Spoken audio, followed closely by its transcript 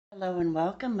Hello and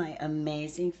welcome, my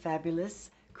amazing, fabulous,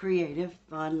 creative,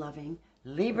 fun-loving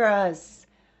Libras.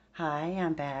 Hi,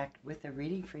 I'm back with a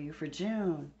reading for you for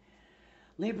June.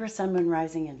 Libra, Sun, Moon,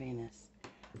 Rising, and Venus.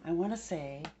 I want to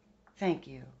say thank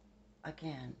you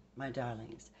again, my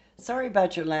darlings. Sorry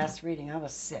about your last reading. I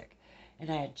was sick, and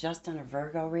I had just done a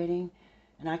Virgo reading,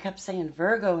 and I kept saying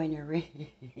Virgo in your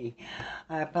reading.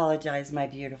 I apologize, my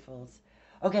beautifuls.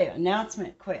 Okay,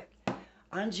 announcement quick.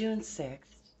 On June 6th,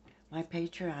 my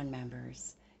Patreon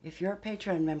members, if you're a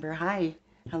Patreon member, hi,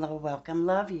 hello, welcome,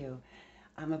 love you.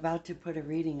 I'm about to put a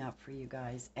reading up for you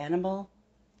guys, Animal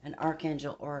and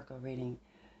Archangel Oracle reading,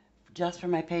 just for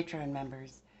my Patreon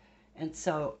members. And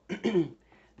so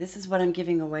this is what I'm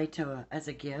giving away as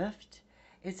a gift.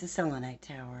 It's a selenite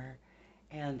tower,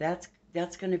 and that's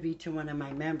going to be to one of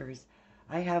my members.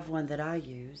 I have one that I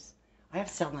use. I have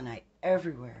selenite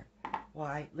everywhere.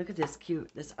 Why? Look at this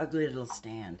ugly little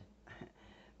stand.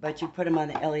 But you put them on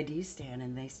the LED stand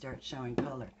and they start showing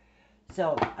color.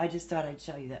 So I just thought I'd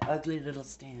show you that ugly little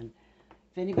stand.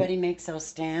 If anybody makes those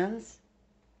stands,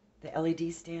 the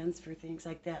LED stands for things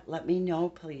like that, let me know,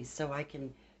 please, so I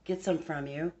can get some from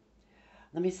you.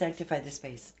 Let me sanctify the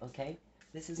space, okay?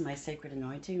 This is my sacred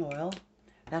anointing oil.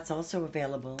 That's also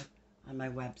available on my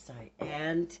website.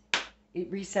 And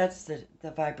it resets the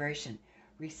vibration.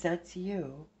 Resets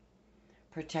you,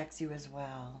 protects you as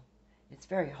well. It's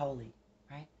very holy,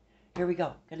 right? Here we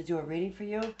go. Going to do a reading for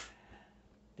you.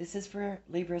 This is for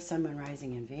Libra, Sun, Moon,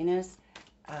 Rising, and Venus.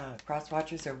 Cross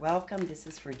watchers are welcome. This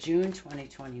is for June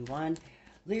 2021.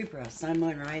 Libra, Sun,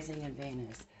 Moon, Rising, and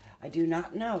Venus. I do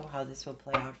not know how this will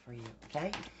play out for you,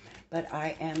 okay? But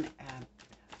I am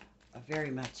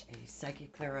very much a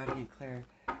psychic, clairaudient,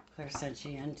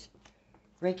 clairsentient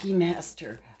Reiki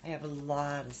master. I have a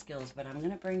lot of skills, but I'm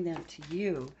going to bring them to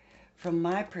you from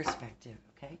my perspective,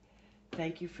 okay?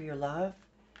 Thank you for your love,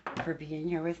 for being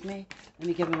here with me. Let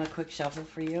me give them a quick shuffle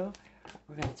for you.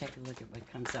 We're going to take a look at what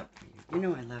comes up for you. You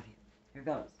know I love you. Here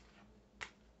goes.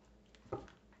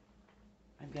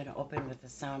 I'm going to open with a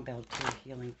sound bell too,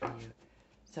 healing for you.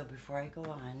 So before I go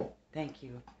on, thank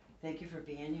you. Thank you for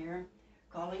being here.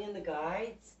 Calling in the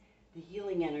guides, the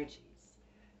healing energies,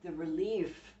 the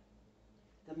relief,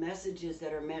 the messages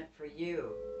that are meant for you,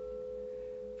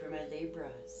 for my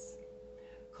Libras.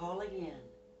 Calling in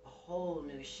a whole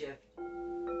new shift,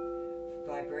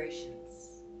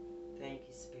 vibrations. Thank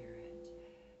you, Spirit.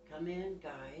 Come in,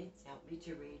 guides. Help me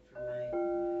to read for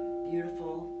my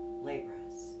beautiful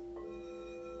Libras.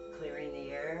 Clearing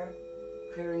the air,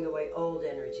 clearing away old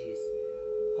energies,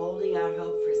 holding out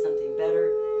hope for something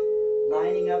better,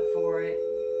 lining up for it,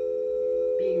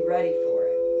 being ready for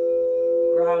it,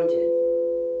 grounded,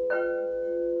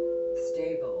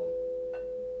 stable.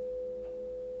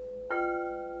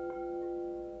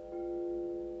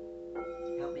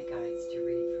 Help me, guides, to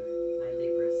read for my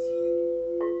Libras today.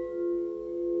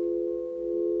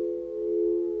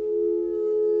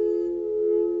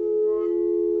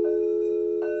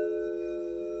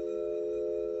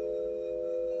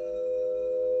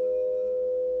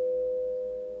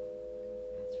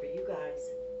 That's for you guys.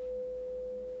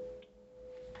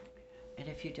 And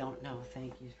if you don't know,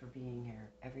 thank you for being here,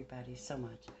 everybody, so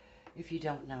much. If you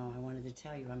don't know, I wanted to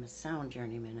tell you I'm a sound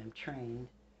journeyman. I'm trained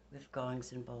with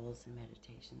gongs and bowls and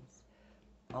meditations.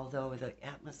 Although the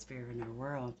atmosphere in our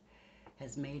world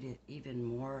has made it even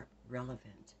more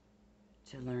relevant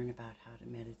to learn about how to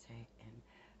meditate and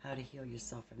how to heal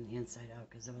yourself from the inside out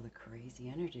because of all the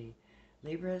crazy energy.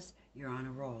 Libras, you're on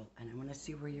a roll, and I want to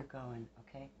see where you're going,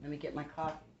 okay? Let me get my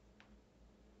coffee.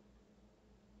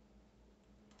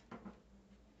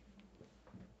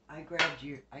 I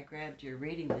grabbed your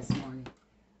reading this morning.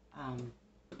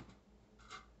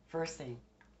 First thing,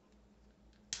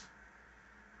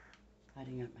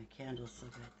 lighting up my candles so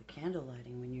that the candle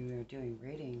lighting when you are doing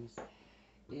readings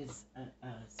is a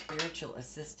spiritual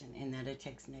assistant in that it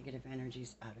takes negative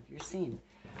energies out of your scene.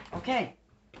 Okay,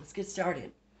 let's get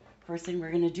started. First thing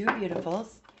we're going to do,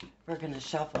 beautifuls, we're going to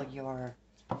shuffle your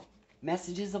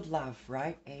messages of love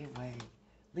right away.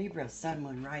 Libra, Sun,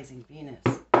 Moon, Rising, Venus.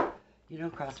 You know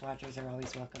cross watchers are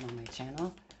always welcome on my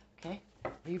channel. Okay,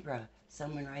 Libra,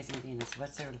 Sun, Moon, Rising, Venus.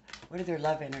 What are their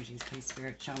love energies? Please,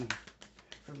 Spirit, show me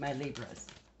for my Libras.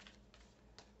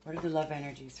 What are the love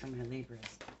energies for my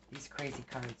Libras? These crazy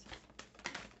cards.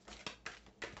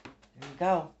 There you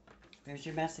go. There's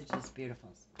your messages,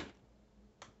 beautifuls.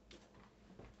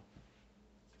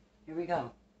 Here we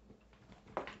go.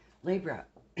 Libra,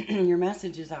 your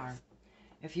messages are,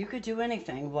 if you could do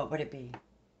anything, what would it be?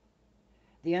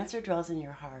 The answer dwells in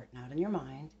your heart, not in your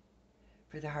mind,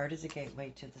 for the heart is a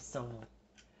gateway to the soul.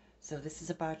 So this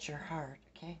is about your heart,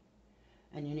 okay?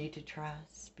 And you need to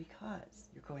trust because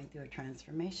you're going through a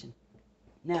transformation.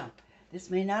 Now, this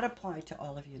may not apply to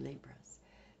all of you Libras.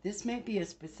 This may be a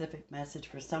specific message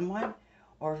for someone,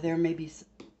 or there may be,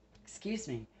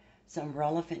 some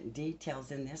relevant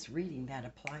details in this reading that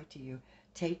apply to you.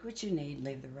 Take what you need,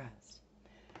 leave the rest.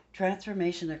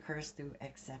 Transformation occurs through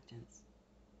acceptance.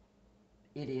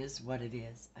 It is what it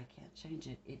is. I can't change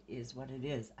it. It is what it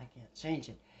is. I can't change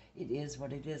it. It is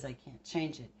what it is. I can't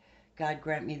change it. God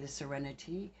grant me the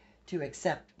serenity to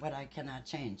accept what I cannot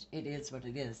change. It is what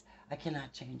it is. I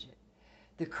cannot change it.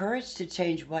 The courage to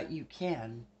change what you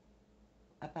can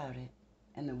about it,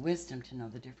 and the wisdom to know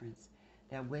the difference.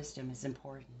 That wisdom is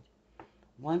important.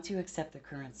 Once you accept the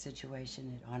current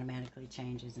situation, it automatically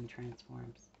changes and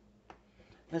transforms.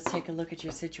 Let's take a look at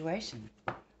your situation.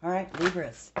 All right,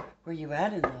 Libras, where you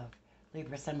at in love?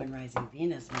 Libra, Sun, Moon, Rising,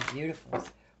 Venus, my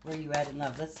beautifuls. Where you at in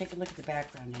love? Let's take a look at the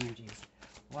background energies.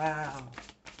 Wow.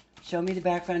 Show me the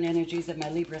background energies of my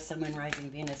Libra, Sun, Moon, Rising,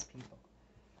 Venus people.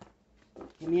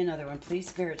 Give me another one. Please,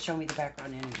 Spirit, show me the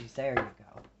background energies. There you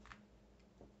go.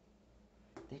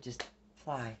 They just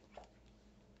fly.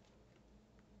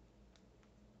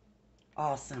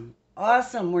 Awesome.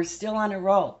 Awesome. We're still on a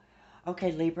roll.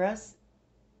 Okay, Libras.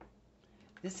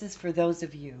 This is for those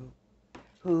of you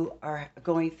who are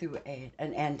going through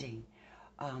an ending.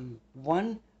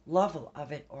 One level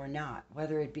of it or not.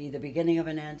 Whether it be the beginning of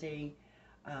an ending,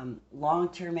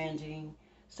 long-term ending,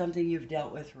 something you've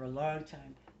dealt with for a long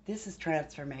time. This is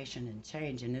transformation and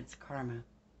change, and it's karma.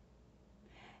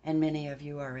 And many of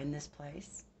you are in this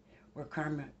place where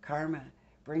karma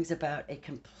brings about a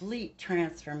complete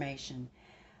transformation.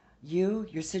 You,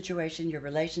 your situation, your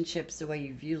relationships, the way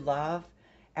you view love,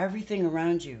 everything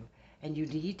around you. And you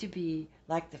need to be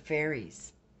like the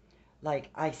fairies. Like,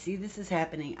 I see this is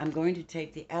happening. I'm going to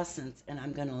take the essence and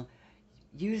I'm going to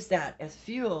use that as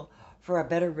fuel for a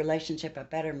better relationship, a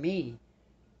better me,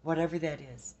 whatever that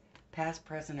is, past,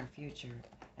 present, or future.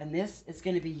 And this is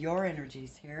going to be your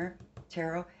energies here,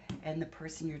 Tarot, and the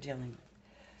person you're dealing with.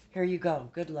 Here you go.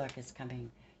 Good luck is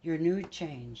coming. Your new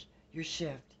change, your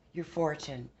shift, your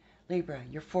fortune. Libra,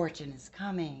 your fortune is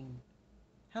coming.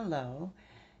 Hello.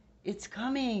 It's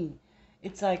coming.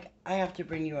 It's like I have to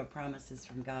bring you a promises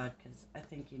from God because I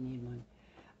think you need one.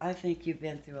 I think you've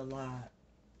been through a lot.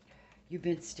 You've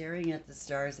been staring at the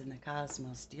stars in the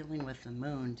cosmos, dealing with the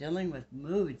moon, dealing with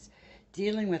moods,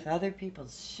 dealing with other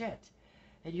people's shit.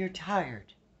 And you're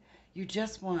tired. You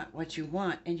just want what you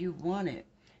want, and you want it.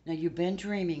 Now, you've been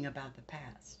dreaming about the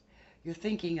past. You're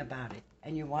thinking about it,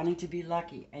 and you're wanting to be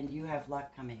lucky, and you have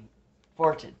luck coming.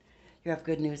 Fortune. You have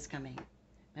good news coming.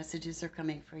 Messages are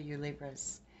coming for you,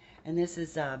 Libras. And this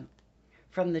is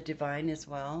from the divine as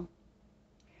well.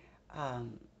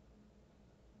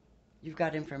 You've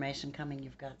got information coming.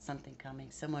 You've got something coming.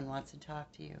 Someone wants to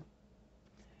talk to you.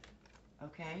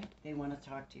 Okay? They want to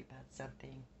talk to you about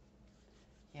something.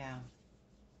 Yeah.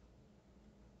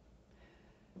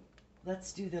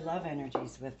 Let's do the love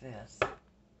energies with this.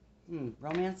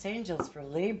 Romance angels for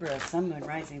Libra, Sun, Moon,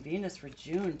 Rising, Venus for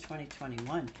June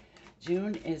 2021.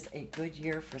 June is a good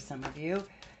year for some of you.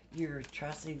 You're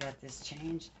trusting that this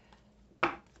change,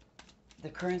 the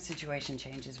current situation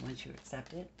changes once you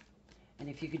accept it. And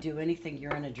if you could do anything,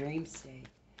 you're in a dream state.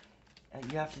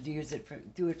 You have to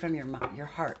do it from your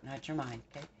heart, not your mind.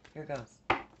 Okay, here goes.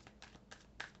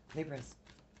 Libras,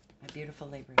 my beautiful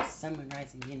Libras, Sun, Moon,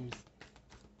 Rising, Venus.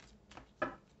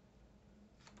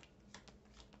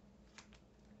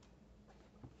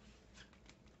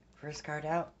 First card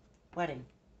out, wedding.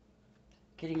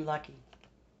 Getting lucky,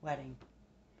 wedding.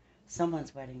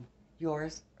 Someone's wedding,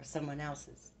 yours or someone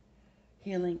else's.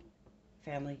 Healing,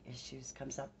 family issues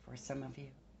comes up for some of you.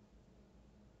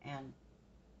 And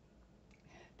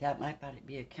that might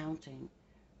be accounting.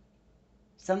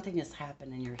 Something has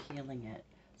happened and you're healing it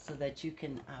so that you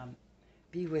can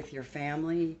be with your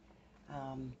family.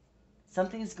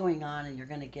 Something is going on and you're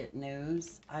going to get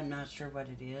news. I'm not sure what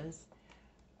it is.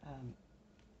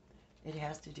 It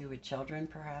has to do with children,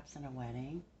 perhaps, in a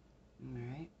wedding. All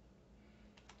right.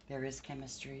 There is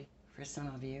chemistry for some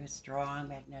of you, strong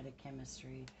magnetic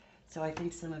chemistry. So I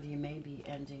think some of you may be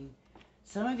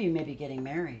some of you may be getting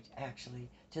married, actually,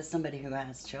 to somebody who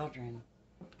has children.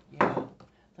 Yeah.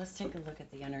 Let's take a look at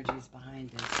the energies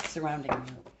behind this, surrounding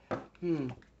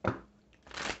you.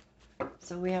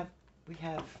 So we have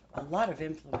a lot of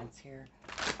influence here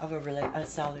of a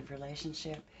solid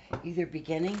relationship, either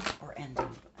beginning or ending,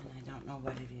 and I don't know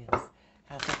what it is.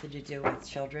 Has something to do with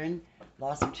children,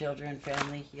 loss of children,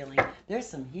 family, healing. There's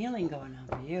some healing going on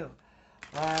for you.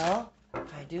 Well,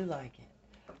 I do like it.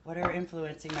 What are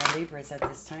influencing my Libras at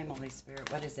this time, Holy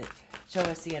Spirit? What is it? Show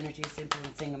us the energies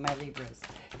influencing my Libras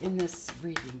in this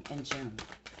reading in June.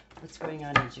 What's going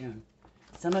on in June?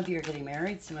 Some of you are getting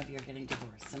married. Some of you are getting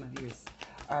divorced. Some of you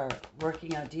are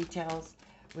working out details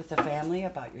with the family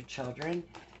about your children.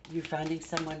 You're finding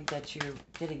someone that you're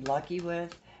getting lucky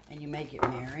with, and you may get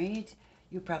married.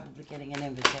 You're probably getting an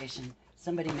invitation.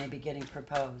 Somebody may be getting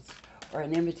proposed, or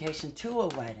an invitation to a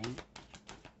wedding.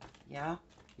 Yeah?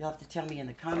 You'll have to tell me in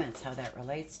the comments how that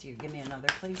relates to you. Give me another,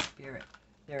 please, Spirit.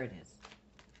 There it is.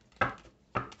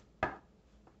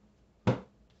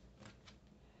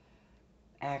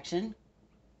 Action.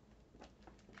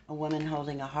 A woman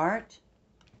holding a heart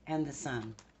and the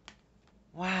sun.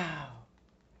 Wow.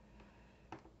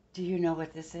 Do you know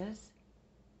what this is?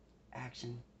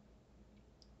 Action.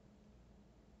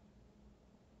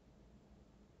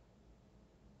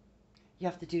 You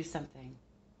have to do something.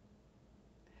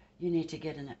 You need to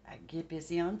get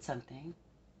busy on something.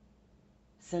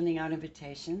 Sending out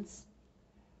invitations.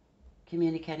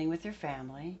 Communicating with your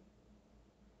family.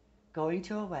 Going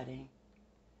to a wedding.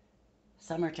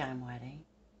 Summertime wedding.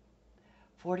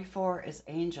 44 is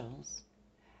angels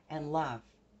and love,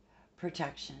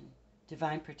 protection,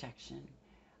 divine protection,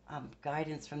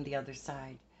 guidance from the other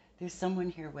side. There's someone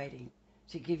here waiting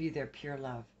to give you their pure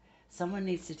love. Someone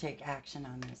needs to take action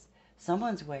on this.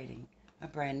 Someone's waiting. A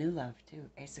brand new love too.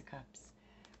 Ace of Cups.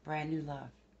 Brand new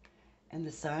love. And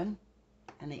the Sun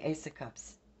and the Ace of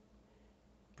Cups.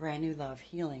 Brand new love.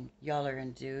 Healing. Y'all are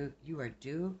you are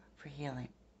due for healing.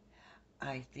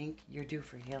 I think you're due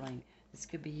for healing. This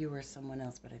could be you or someone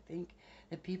else, but I think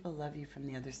that people love you from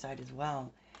the other side as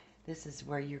well. This is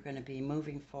where you're going to be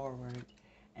moving forward,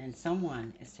 and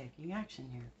someone is taking action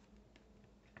here.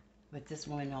 With this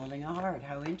woman holding a heart.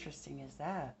 How interesting is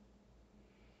that?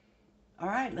 All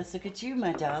right, let's look at you,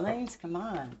 my darlings. Come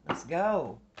on, let's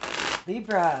go.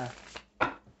 Libra.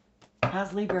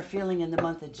 How's Libra feeling in the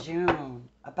month of June?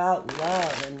 About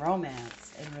love and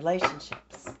romance and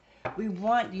relationships. We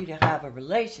want you to have a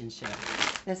relationship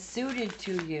that's suited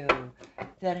to you,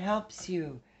 that helps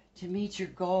you to meet your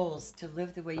goals, to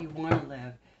live the way you want to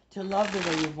live, to love the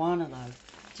way you want to love,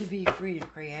 to be free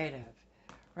and creative.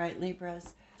 Right,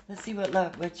 Libras? Let's see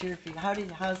what you're feeling.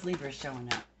 How's Libra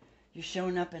showing up? You're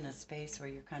showing up in a space where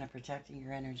you're kind of protecting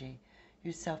your energy,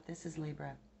 yourself. This is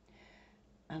Libra.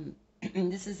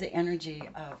 This is the energy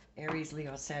of Aries,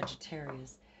 Leo,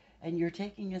 Sagittarius, and you're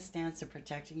taking a stance of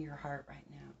protecting your heart right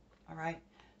now. All right?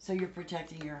 So you're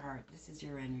protecting your heart. This is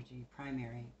your energy,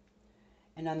 primary.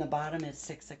 And on the bottom is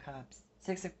Six of Cups,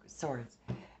 Six of Swords.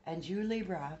 And you,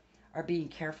 Libra, are being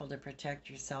careful to protect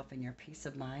yourself and your peace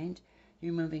of mind.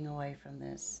 You're moving away from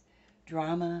this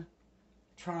drama,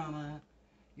 trauma.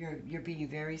 You're being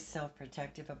very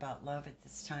self-protective about love at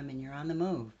this time, and you're on the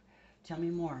move. Tell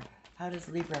me more. How does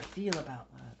Libra feel about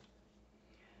love?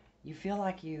 You feel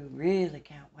like you really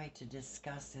can't wait to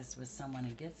discuss this with someone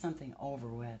and get something over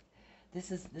with.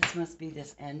 This must be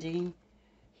this ending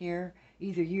here.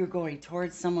 Either you're going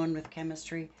towards someone with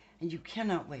chemistry and you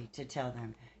cannot wait to tell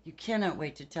them. You cannot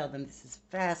wait to tell them. This is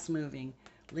fast-moving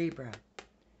Libra.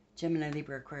 Gemini,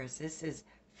 Libra, Aquarius. This is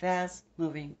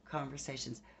fast-moving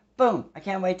conversations. Boom! I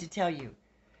can't wait to tell you.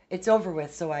 It's over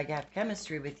with, so I have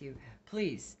chemistry with you.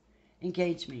 Please,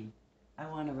 engage me. I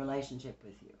want a relationship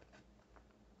with you.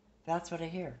 That's what I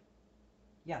hear.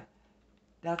 Yeah,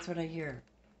 that's what I hear.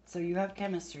 So you have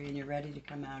chemistry and you're ready to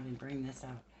come out and bring this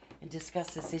out and discuss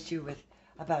this issue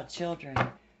about children.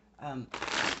 How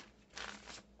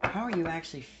are you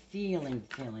actually feeling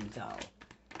though?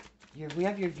 We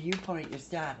have your viewpoint, your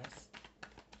status.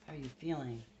 How are you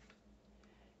feeling?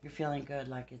 You're feeling good,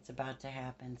 like it's about to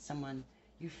happen.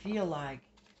 You feel like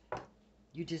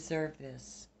you deserve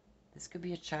this. This could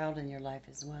be a child in your life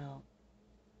as well.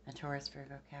 A Taurus,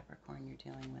 Virgo, Capricorn you're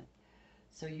dealing with.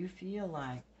 So you feel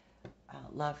like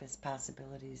love is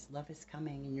possibilities. Love is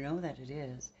coming, and you know that it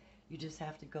is. You just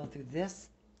have to go through this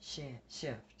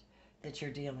shift that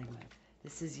you're dealing with.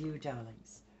 This is you,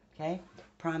 darlings. Okay?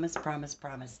 Promise, promise,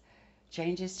 promise.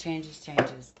 Changes, changes,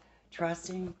 changes.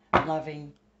 Trusting,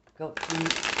 loving,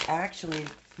 actually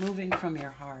moving from your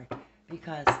heart.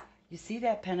 Because you see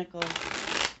that pentacle?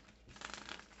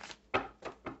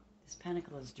 This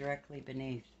pentacle is directly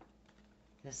beneath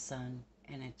the sun,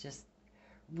 and it just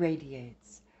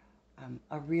radiates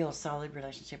a real solid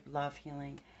relationship, love,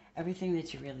 healing, everything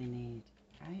that you really need.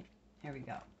 Right? Here we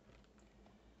go.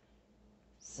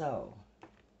 So,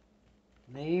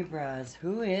 Libras,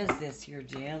 who is this you're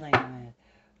dealing with?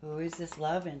 Who is this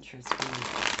love interest for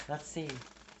you? Let's see.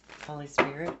 Holy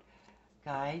Spirit,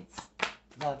 guides,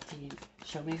 love team.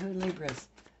 Show me who Libra's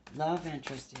love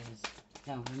interest is.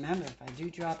 Now remember, if I do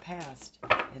draw past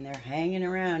and they're hanging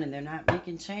around and they're not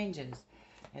making changes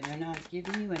and they're not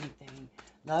giving you anything,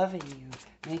 loving you,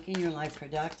 making your life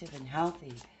productive and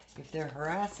healthy, if they're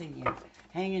harassing you,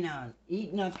 hanging out,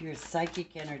 eating up your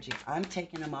psychic energy, I'm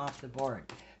taking them off the board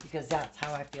because that's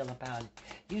how I feel about it.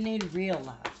 You need real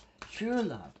love, true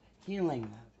love, healing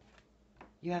love.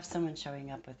 You have someone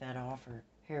showing up with that offer.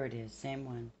 Here it is, same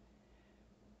one.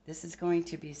 This is going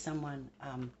to be someone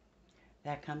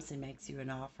that comes and makes you an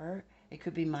offer. It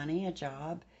could be money, a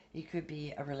job. It could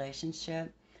be a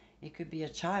relationship. It could be a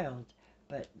child.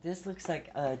 But this looks like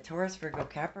a Taurus, Virgo,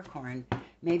 Capricorn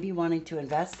maybe wanting to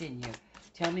invest in you.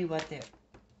 Tell me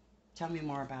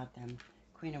more about them.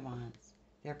 Queen of Wands.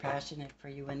 They're passionate for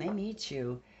you. When they meet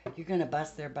you, you're going to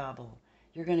bust their bubble.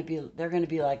 They're going to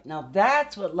be like, now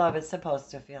that's what love is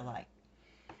supposed to feel like.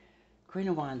 Queen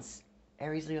of Wands,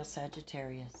 Aries, Leo,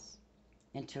 Sagittarius.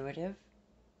 Intuitive,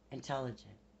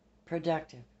 intelligent,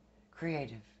 productive,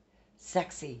 creative,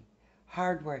 sexy,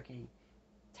 hardworking,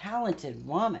 talented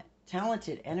woman,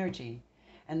 talented energy.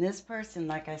 And this person,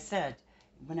 like I said,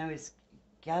 when I was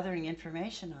gathering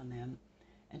information on them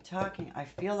and talking, I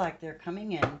feel like they're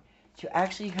coming in to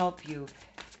actually help you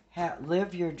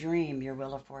live your dream. Your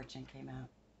Wheel of Fortune came out.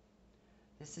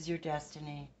 This is your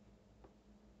destiny.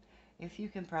 If you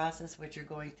can process what you're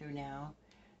going through now,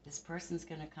 this person's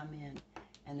going to come in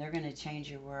and they're going to change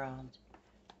your world.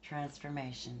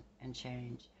 Transformation and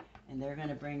change. And they're going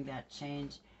to bring that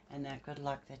change and that good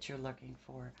luck that you're looking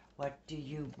for. What do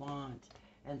you want?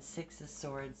 And Six of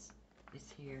Swords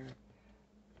is here.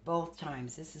 Both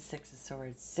times. This is Six of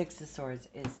Swords. Six of Swords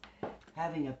is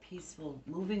having a peaceful,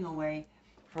 moving away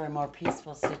for a more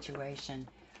peaceful situation.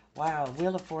 Wow.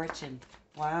 Wheel of Fortune.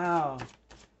 Wow.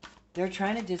 They're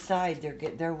trying to decide.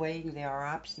 They're weighing their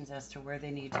options as to where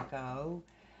they need to go.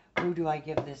 Who do I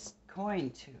give this coin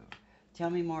to? Tell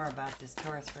me more about this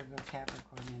Taurus, Virgo,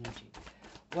 Capricorn energy.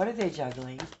 What are they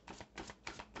juggling?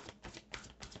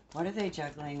 What are they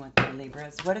juggling with my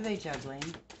Libras? What are they juggling?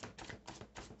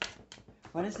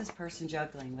 What is this person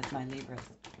juggling with my Libras?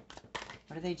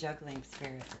 What are they juggling,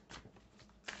 Spirit?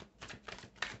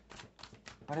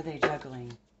 What are they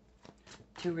juggling?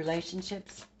 2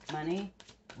 relationships? Money?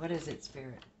 What is it,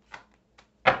 Spirit?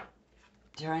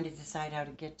 Trying to decide how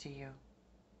to get to you.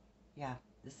 Yeah,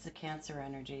 this is a Cancer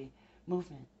energy.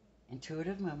 Movement.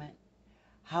 Intuitive movement.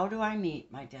 How do I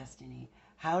meet my destiny?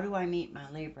 How do I meet my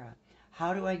Libra?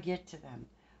 How do I get to them?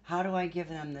 How do I give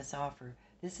them this offer?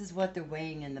 This is what they're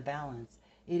weighing in the balance.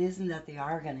 It isn't that they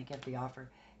are going to get the offer.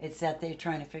 It's that they're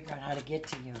trying to figure out how to get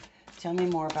to you. Tell me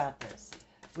more about this.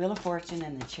 Wheel of Fortune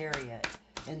and the Chariot.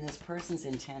 And this person's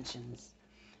intentions.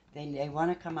 They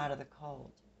want to come out of the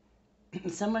cold.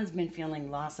 Someone's been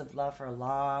feeling loss of love for a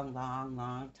long, long,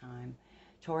 long time.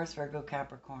 Taurus, Virgo,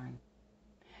 Capricorn.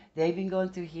 They've been going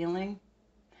through healing.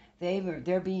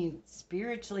 They're being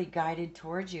spiritually guided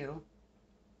towards you.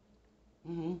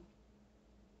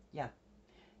 Yeah.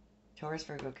 Taurus,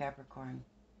 Virgo, Capricorn.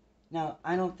 Now,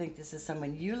 I don't think this is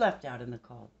someone you left out in the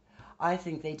cold. I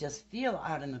think they just feel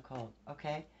out in the cold,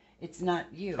 okay? It's not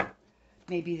you.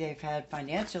 Maybe they've had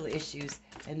financial issues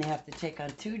and they have to take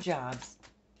on 2 jobs,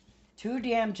 2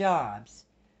 damn jobs,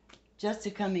 just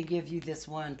to come and give you this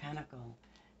one pentacle.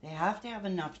 They have to have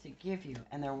enough to give you,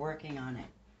 and they're working on it.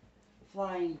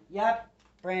 Flying, yep,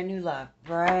 brand new love,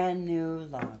 brand new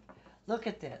love. Look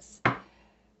at this.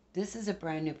 This is a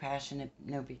brand new, passionate,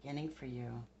 new beginning for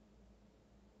you.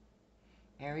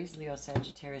 Aries, Leo,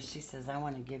 Sagittarius, she says, I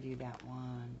want to give you that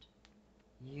wand.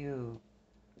 You,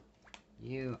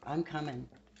 I'm coming,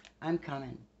 I'm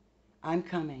coming, I'm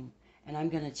coming, and I'm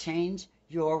going to change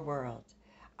your world.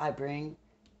 I bring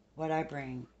what I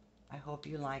bring. I hope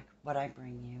you like what I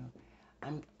bring you.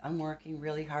 I'm working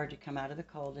really hard to come out of the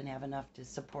cold and have enough to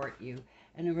support you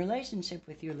in a relationship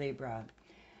with you, Libra.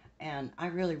 And I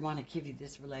really want to give you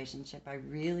this relationship. I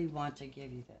really want to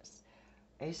give you this.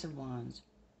 Ace of Wands,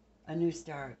 a new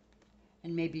start,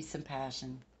 and maybe some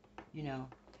passion, you know.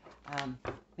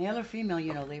 Male or female,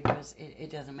 you know, Libras,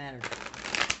 it doesn't matter.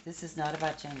 This is not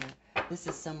about gender. This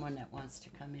is someone that wants to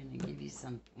come in and give you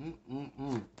some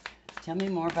Tell me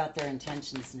more about their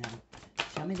intentions now.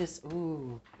 Tell me this.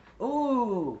 Ooh.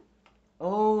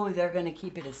 Oh, they're going to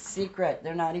keep it a secret.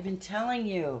 They're not even telling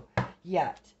you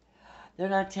yet. They're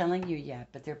not telling you yet,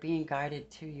 but they're being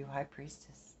guided to you, High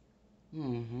Priestess.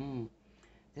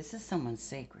 This is someone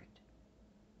sacred.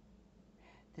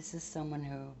 This is someone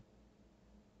who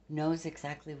knows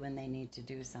exactly when they need to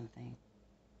do something.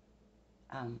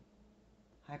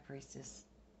 High Priestess.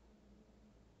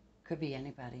 Could be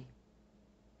anybody.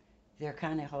 They're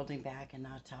kind of holding back and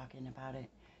not talking about it.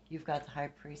 You've got the High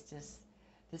Priestess.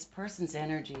 This person's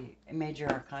energy, major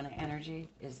arcana energy,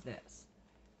 is this.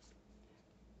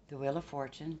 The Wheel of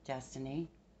Fortune, destiny,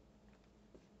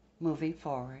 moving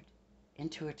forward,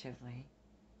 intuitively,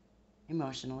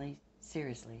 emotionally,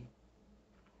 seriously,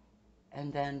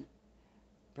 and then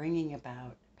bringing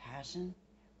about passion,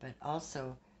 but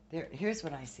also, here's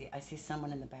what I see. I see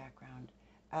someone in the background,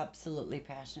 absolutely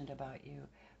passionate about you,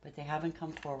 but they haven't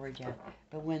come forward yet.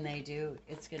 But when they do,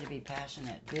 it's going to be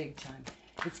passionate, big time.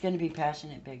 It's going to be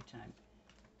passionate, big time.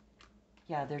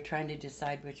 Yeah, they're trying to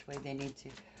decide which way they need to,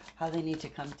 how they need to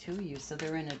come to you. So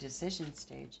they're in a decision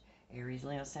stage. Aries,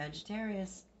 Leo,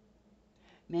 Sagittarius.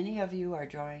 Many of you are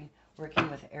working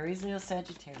with Aries, Leo,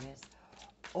 Sagittarius,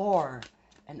 or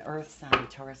an Earth sign,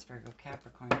 Taurus, Virgo,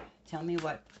 Capricorn. Tell me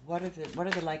what are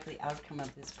the likely outcome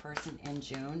of this person in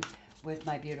June with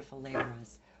my beautiful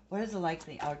Libras? What is the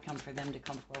likely outcome for them to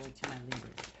come forward to my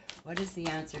Libras? What is the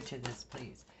answer to this,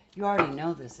 please? You already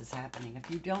know this is happening.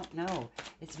 If you don't know,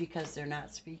 it's because they're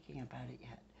not speaking about it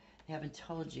yet. They haven't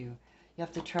told you. You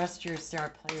have to trust your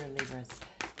star player, Libras.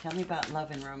 Tell me about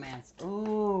love and romance.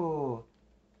 Ooh,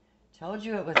 told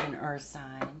you it was an Earth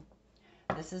sign.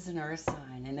 This is an Earth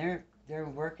sign, and they're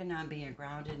working on being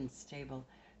grounded and stable.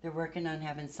 They're working on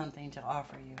having something to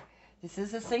offer you. This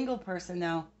is a single person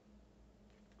now.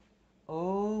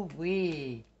 Oh,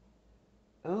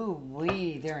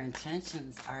 their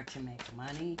intentions are to make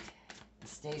money and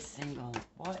stay single.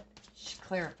 What?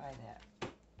 Clarify that.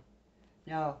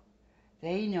 No,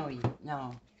 they know you.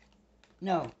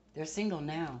 No, they're single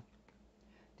now.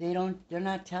 They're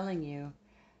not telling you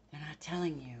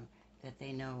that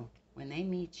they know when they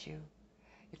meet you.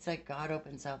 It's like God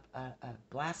opens up a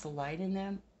blast of light in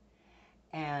them,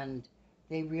 and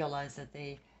they realize that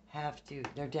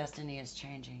their destiny is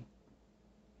changing,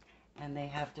 and they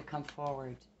have to come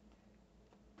forward.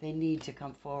 They need to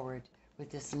come forward with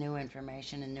this new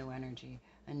information and new energy,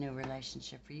 a new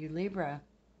relationship for you, Libra.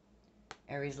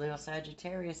 Aries, Leo,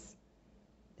 Sagittarius.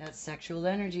 That's sexual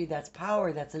energy. That's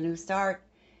power. That's a new start.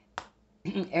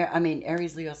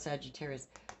 Aries, Leo, Sagittarius.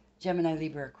 Gemini,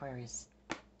 Libra, Aquarius.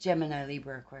 Gemini,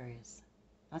 Libra, Aquarius.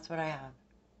 That's what I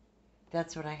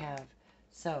have.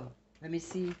 So, let me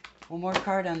see one more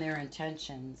card on their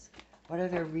intentions. What are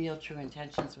their real, true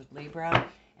intentions with Libra?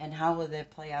 And how will they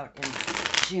play out in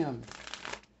June?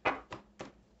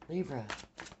 Libra,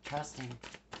 trusting.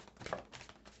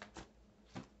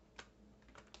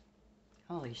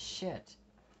 Holy shit.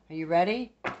 Are you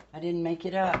ready? I didn't make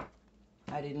it up.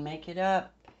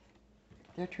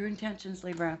 Their true intentions,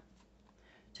 Libra,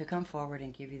 to come forward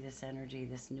and give you this energy,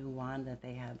 this new wand that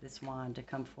they have, this wand to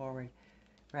come forward,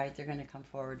 right? They're going to come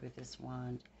forward with this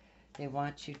wand. They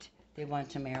want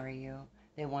to marry you.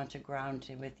 They want to ground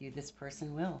with you. This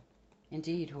person will.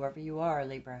 Indeed, whoever you are,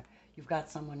 Libra, you've got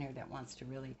someone here that wants to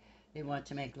they want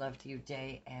to make love to you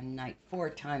day and night, 4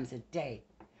 times a day.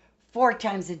 4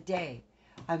 times a day.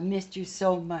 I've missed you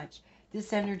so much.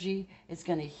 This energy is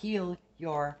going to heal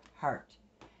your heart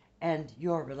and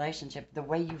your relationship, the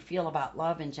way you feel about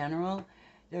love in general.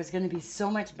 There's going to be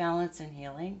so much balance and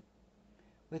healing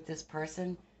with this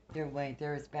person.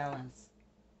 There is balance.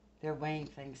 They're weighing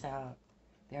things out.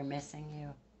 They're missing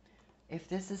you. If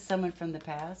this is someone from the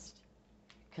past,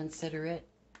 consider it.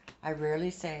 I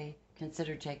rarely say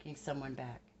consider taking someone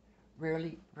back.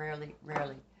 Rarely.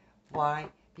 Why?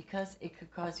 Because it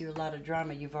could cause you a lot of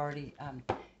drama you've already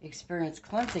experienced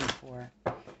cleansing for.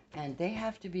 And they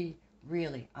have to be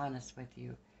really honest with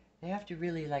you. They have to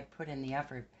really put in the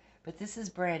effort. But this is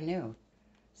brand new.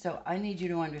 So I need you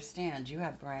to understand you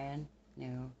have brand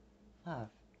new love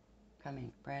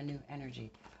coming. Brand new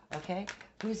energy. Okay?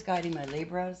 Who's guiding my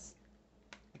Libras?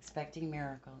 Expecting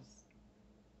miracles.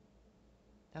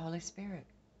 The Holy Spirit.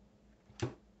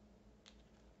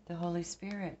 The Holy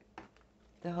Spirit.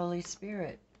 The Holy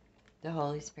Spirit. The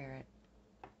Holy Spirit.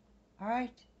 All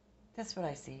right? That's what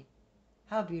I see.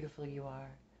 How beautiful you are.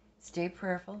 Stay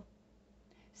prayerful.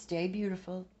 Stay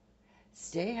beautiful.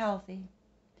 Stay healthy.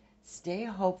 Stay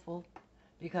hopeful.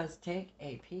 Because take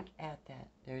a peek at that.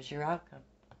 There's your outcome.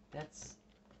 That's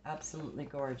absolutely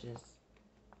gorgeous.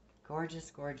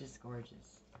 Gorgeous.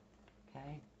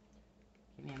 Okay?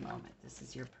 Give me a moment. This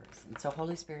is your person. So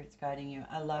Holy Spirit's guiding you.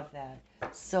 I love that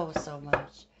so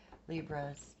much.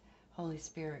 Libras, Holy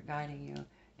Spirit guiding you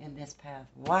in this path.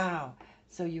 Wow.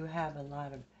 So you have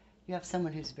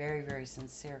someone who's very, very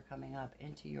sincere coming up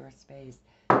into your space.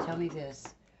 Tell me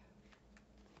this.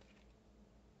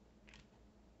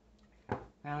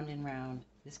 Round and round.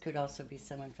 This could also be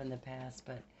someone from the past,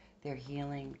 but they're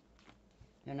healing.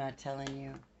 They're not telling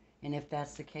you. And if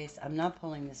that's the case, I'm not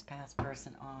pulling this past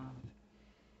person off.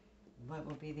 What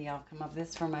will be the outcome of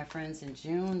this for my friends in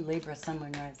June? Libra, Sun,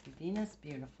 Moon, Rising, Venus.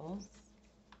 Beautifuls.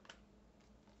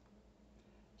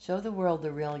 Show the world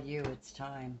the real you. It's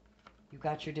time. You've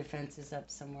got your defenses up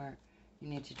somewhere. You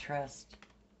need to trust.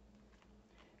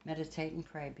 Meditate and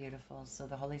pray, beautiful, so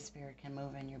the Holy Spirit can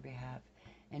move in your behalf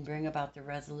and bring about the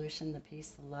resolution, the peace,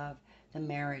 the love, the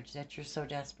marriage that you're so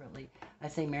desperately, I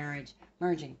say marriage,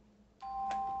 merging.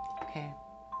 Okay.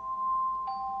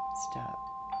 Stop.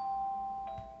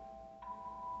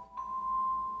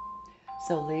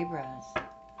 So Libras,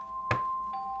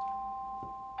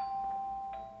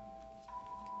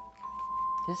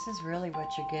 this is really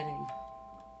what you're getting.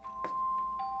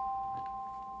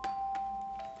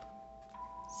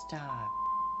 Stop.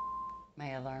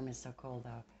 My alarm is so cool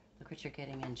though. Look what you're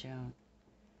getting in June.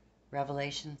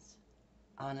 Revelations,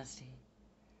 honesty,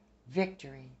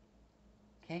 victory.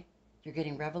 Okay? You're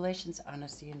getting revelations,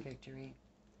 honesty, and victory.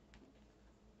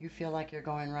 You feel like you're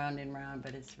going round and round,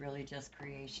 but it's really just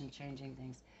creation, changing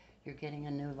things. You're getting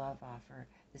a new love offer.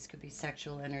 This could be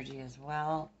sexual energy as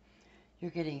well.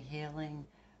 You're getting healing,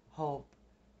 hope.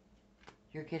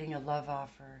 You're getting a love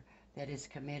offer that is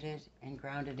committed and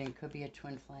grounded, and could be a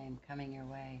twin flame coming your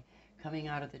way, coming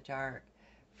out of the dark,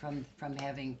 from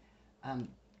having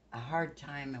a hard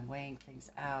time and weighing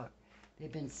things out.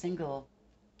 They've been single,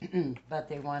 but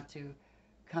they want to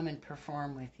come and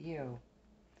perform with you.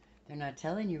 They're not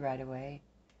telling you right away,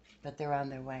 but they're on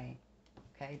their way.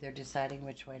 Okay? They're deciding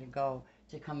which way to go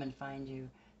to come and find you.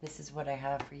 This is what I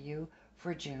have for you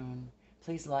for June.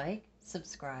 Please like,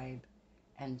 subscribe,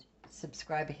 and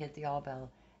hit the all bell,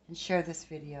 and share this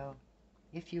video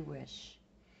if you wish.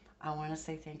 I want to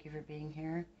say thank you for being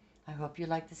here. I hope you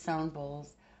like the sound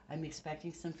bowls. I'm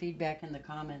expecting some feedback in the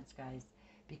comments, guys,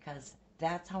 because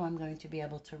that's how I'm going to be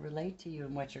able to relate to you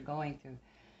and what you're going through.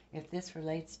 If this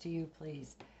relates to you,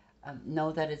 please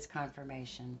know that it's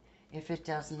confirmation. If it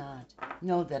does not,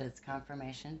 know that it's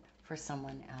confirmation for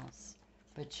someone else.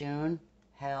 But June,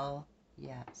 hell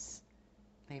yes.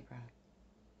 Libra,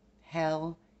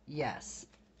 hell yes.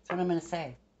 That's what I'm going to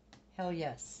say. Hell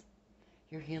yes.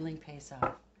 Your healing pays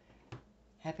off.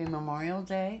 Happy Memorial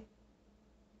Day.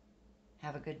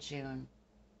 Have a good June.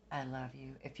 I love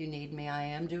you. If you need me, I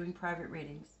am doing private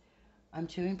readings. I'm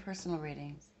doing personal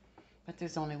readings. But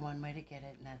there's only one way to get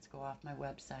it, and that's go off my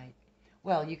website.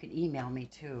 Well, you can email me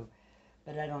too,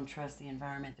 but I don't trust the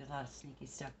environment. There's a lot of sneaky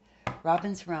stuff.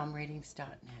 RobinsRealmReadings.net.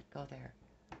 Go there.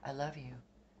 I love you.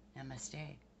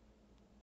 Namaste.